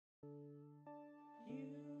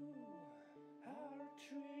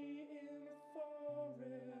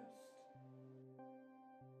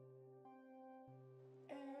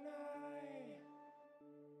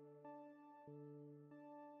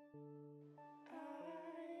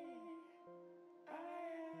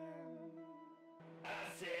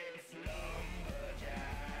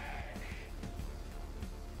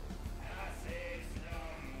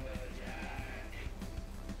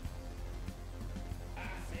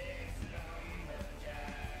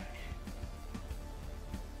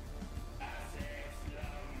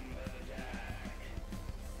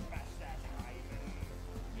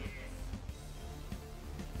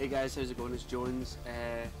Hey guys, how's it going? It's Jones.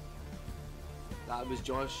 That was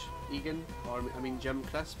Josh Egan, or I mean Jim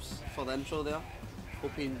Crisps, for the intro there.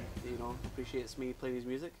 Hoping appreciates me playing his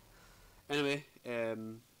music. Anyway,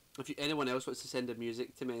 if anyone else wants to send a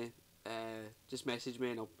music to me, just message me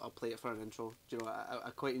and I'll play it for an intro. Do you know, I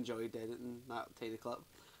quite enjoyed editing that tiny clip.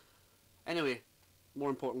 Anyway, more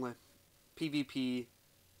importantly, PvP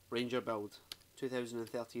Ranger build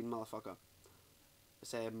 2013 motherfucker.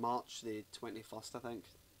 It's March the 21st, I think.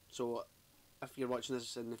 So if you're watching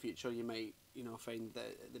this in the future, you might find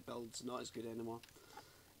that the build's not as good anymore.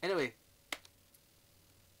 Anyway,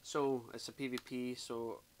 so it's a PvP,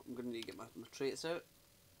 so I'm going to need to get my traits out.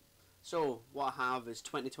 So what I have is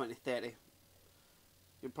 20-20-30.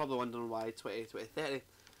 You're probably wondering why 20-20-30.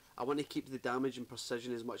 I want to keep the damage and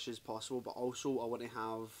precision as much as possible, but also I want to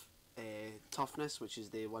have Toughness, which is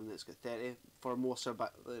the one that's got 30 for more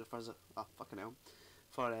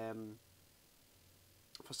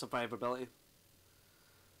for survivability.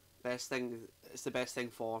 It's the best thing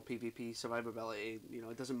for PvP survivability.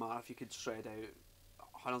 It doesn't matter if you could shred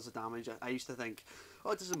out hundreds of damage. I used to think,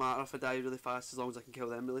 oh, it doesn't matter if I die really fast as long as I can kill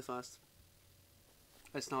them really fast.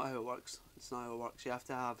 It's not how it works. It's not how it works. You have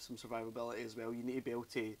to have some survivability as well. You need to be able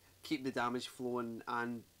to keep the damage flowing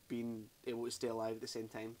and being able to stay alive at the same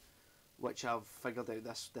time, which I've figured out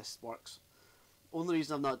this works. Only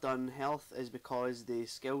reason I've not done health is because the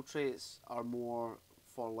skill traits are more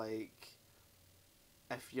for like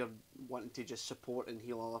if you're wanting to just support and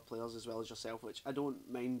heal other players as well as yourself, which I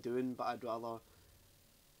don't mind doing, but I'd rather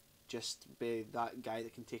just be that guy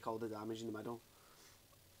that can take all the damage in the middle.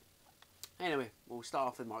 Anyway, we'll start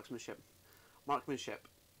off with marksmanship. Marksmanship,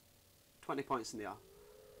 20 points in the air.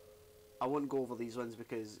 I won't go over these ones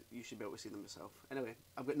because you should be able to see them yourself. Anyway,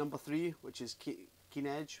 I've got number 3, which is keen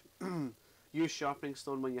edge. Use sharpening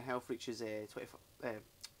stone when your health reaches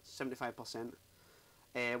 75%.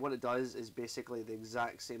 What it does is basically the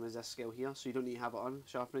exact same as this skill here, so you don't need to have it on,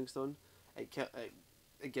 sharpening stone. It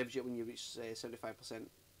gives you it when you reach 75%,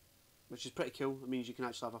 which is pretty cool. It means you can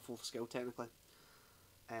actually have a full skill technically.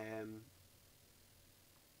 And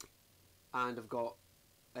I've got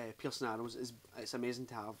piercing arrows. It's amazing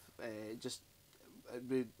to have. It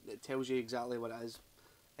tells you exactly what it is.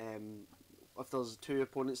 If there's two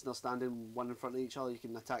opponents and they're standing one in front of each other, you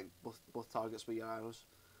can attack both targets with your arrows.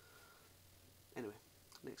 Anyway,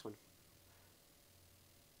 next one.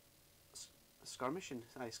 Skirmishing.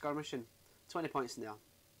 Skirmishing. 20 points in there.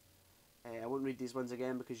 I won't read these ones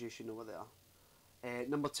again because you should know what they are.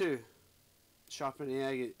 Number 2.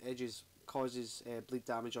 Sharpening edges causes bleed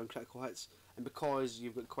damage on critical hits, and because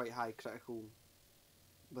you've got quite high critical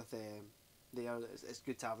with it's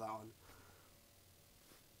good to have that on.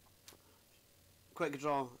 Quick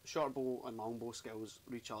draw, short bow and long bow skills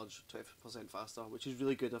recharge 20% faster, which is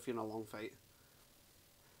really good if you're in a long fight.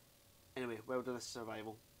 Anyway, wilderness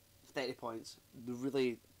survival, 30 points. It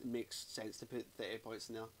really makes sense to put 30 points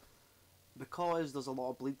in there because there's a lot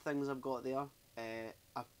of bleed things I've got there.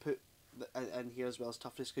 I've put in here as well as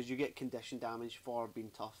toughness because you get condition damage for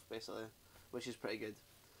being tough basically, which is pretty good.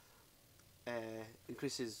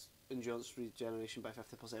 Increases endurance regeneration by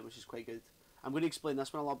 50%, which is quite good. I'm going to explain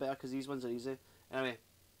this one a lot better because these ones are easy. Anyway,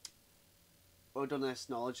 wilderness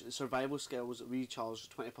knowledge, survival skills recharge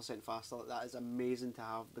 20% faster. That is amazing to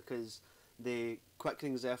have because the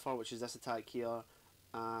quickening zephyr, which is this attack here,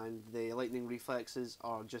 and the lightning reflexes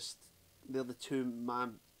are they're the two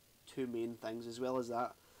main things. As well as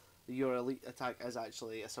that, your elite attack is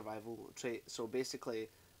actually a survival trait, so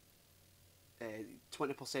basically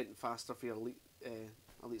 20% faster for your elite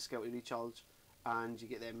skill to recharge, and you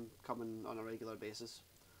get them coming on a regular basis.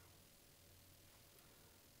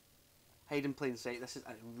 Hide in plain sight, this is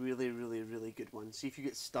a really good one. See if you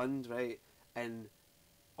get stunned, right,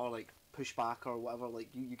 or like push back or whatever, like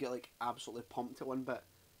you get like absolutely pumped at one bit,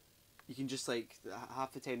 you can just like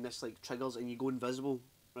half the time this like triggers and you go invisible,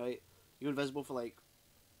 right? You go invisible for like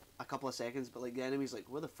a couple of seconds, but like the enemy's like,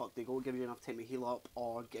 where the fuck they go? Give you enough time to heal up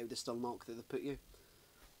or get out the stun knock that they put you.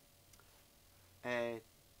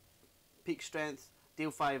 Peak strength, deal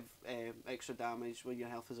 5 extra damage when your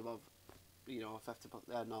health is above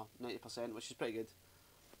 90%, which is pretty good.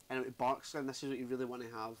 And bark skin, this is what you really want to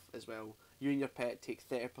have as well. You and your pet take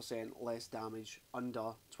 30% less damage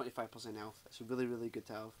under 25% health. It's really good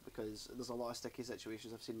to have because there's a lot of sticky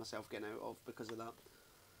situations I've seen myself getting out of because of that.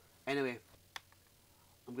 Anyway,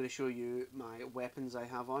 I'm going to show you my weapons I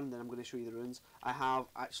have on, then I'm going to show you the runes. I have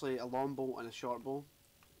actually a longbow and a short bow.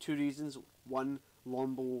 2 reasons. One,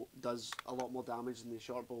 longbow does a lot more damage than the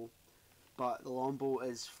short bow, but the longbow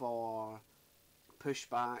is for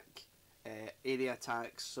pushback, area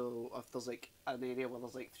attacks. So if there's like an area where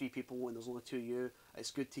there's like 3 people and there's only 2 of you,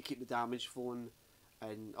 It's good to keep the damage flowing,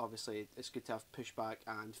 and obviously it's good to have pushback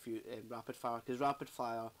and rapid fire, because rapid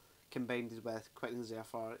fire combined with quick and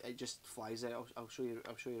zephyr, it just flies out. I'll show you.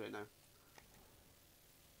 I'll show you right now.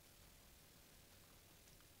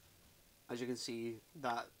 As you can see,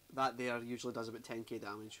 that there usually does about 10k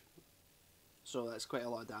damage, so that's quite a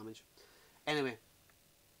lot of damage. Anyway,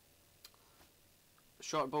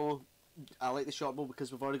 short bow. I like the short bow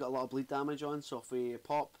because we've already got a lot of bleed damage on. So if we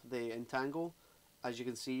pop the entangle, as you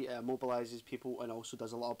can see, it immobilizes people and also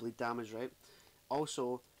does a lot of bleed damage, right?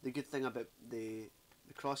 Also, the good thing about the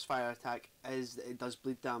crossfire attack is that it does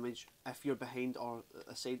bleed damage if you're behind or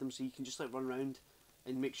aside them, so you can just like run around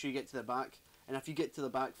and make sure you get to the back. And if you get to the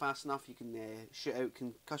back fast enough, you can shoot out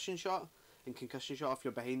concussion shot. And concussion shot, if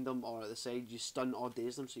you're behind them or at the side, you stun or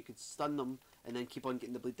daze them, so you could stun them and then keep on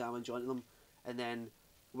getting the bleed damage onto them. And then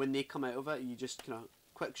when they come out of it, you just kind of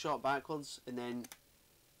quick shot backwards, and then,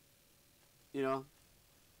 you know,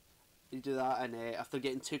 you do that, and if they're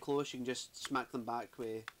getting too close, you can just smack them back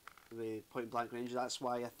with point blank range. That's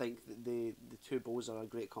why I think that the two bows are a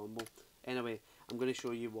great combo. Anyway, I'm going to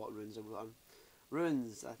show you what runes I've got on.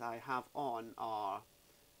 Runes that I have on are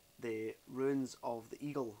the runes of the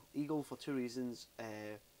eagle. Eagle for two reasons.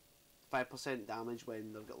 5% damage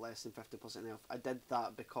when they've got less than 50% health. I did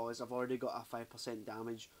that because I've already got a 5%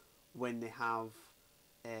 damage when they have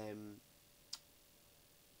when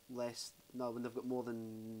they've got more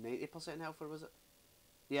than 90% health, or was it?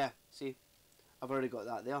 Yeah, see, I've already got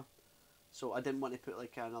that there. So I didn't want to put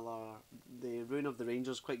like another. The rune of the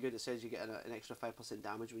ranger is quite good. It says you get an extra 5%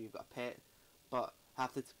 damage when you've got a pet, but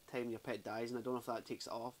half the time your pet dies, and I don't know if that takes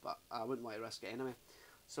it off, but I wouldn't want to risk it anyway.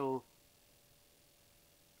 So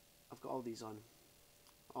I've got all these on,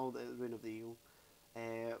 all the rune of the eagle.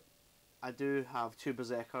 I do have 2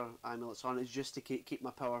 berserker amulets on. It's just to keep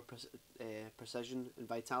my power, precision, and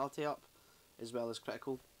vitality up, as well as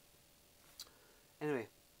critical. Anyway,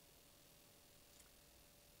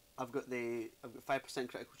 I've got 5%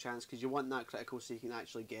 critical chance, because you want that critical so you can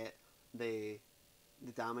actually get the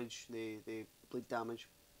damage, the bleed damage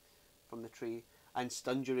from the tree. And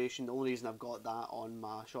stun duration, the only reason I've got that on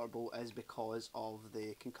my short bow is because of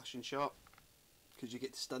the concussion shot, because you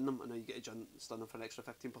get to stun them, and now you get to stun them for an extra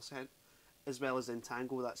 15%, as well as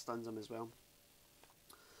entangle, that stuns them as well.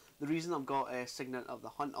 The reason I've got Signet of the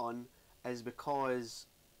Hunt on is because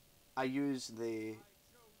I use the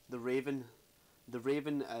Raven. The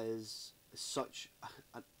Raven is such,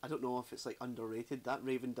 I don't know if it's like underrated. That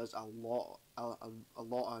Raven does a lot of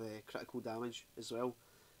critical damage as well,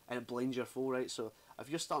 and it blinds your foe, right? So if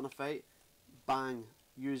you're starting a fight, bang,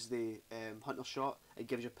 use the hunter shot. It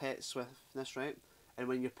gives your pet swiftness, right? And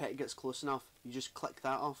when your pet gets close enough, you just click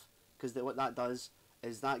that off, because what that does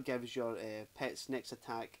is that gives your pet's next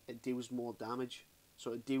attack, it deals more damage.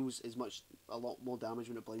 So it deals a lot more damage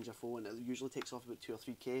when it blinds your foe, and it usually takes off about 2 or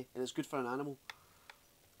 3k, and it's good for an animal.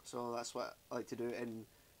 So that's what I like to do.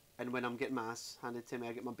 And when I'm getting my ass handed to me,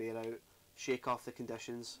 I get my bear out, shake off the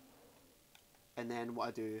conditions, and then what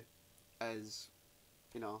I do is,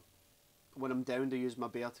 you know, when I'm down, to use my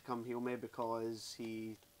bear to come heal me, because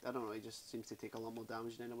he just seems to take a lot more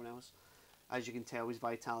damage than anyone else. As you can tell, his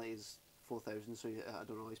vitality is 4,000, so I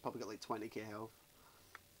don't know, he's probably got like 20k health.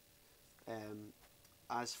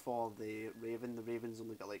 As for the Raven's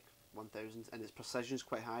only got like 1,000, and its precision is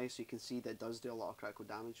quite high, so you can see that it does do a lot of critical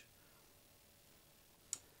damage.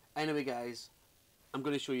 Anyway, guys, I'm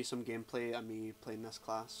going to show you some gameplay of me playing this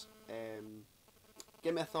class.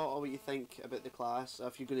 Give me a thought on what you think about the class.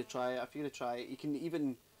 If you're going to try it, you can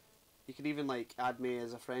even like add me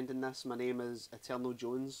as a friend in this. My name is Eternal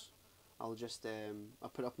Jones. I'll put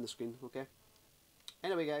it up on the screen, okay?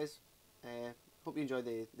 Anyway, guys, hope you enjoy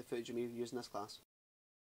the footage of me using this class.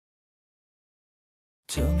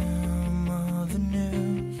 Tell me more the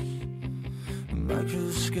news,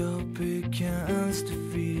 microscopic hands to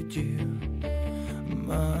feed you.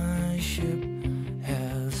 My ship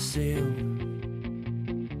has sailed.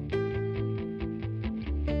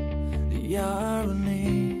 The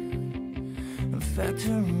irony, a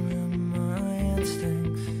factor in my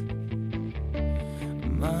instincts.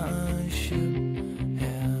 My ship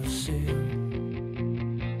has sailed.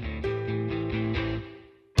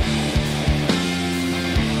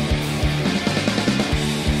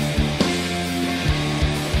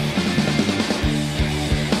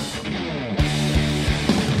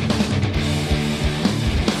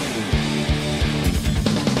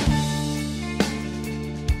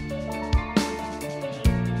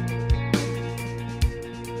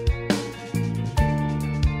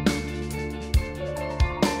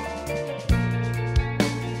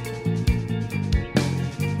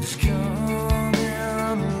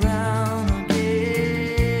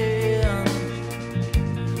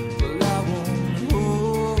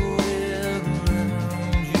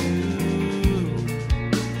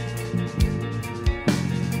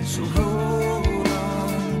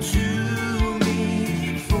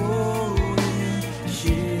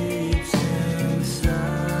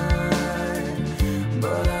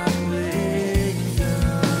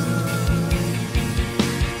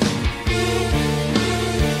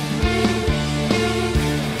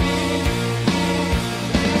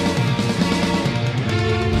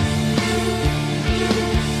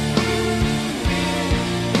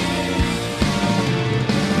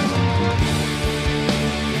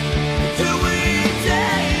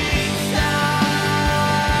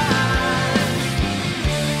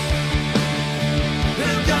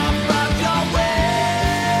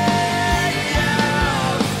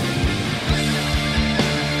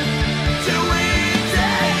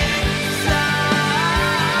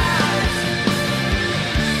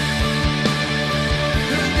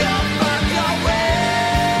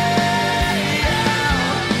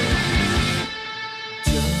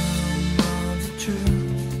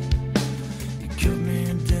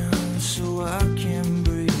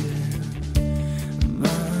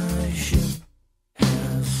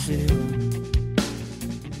 feel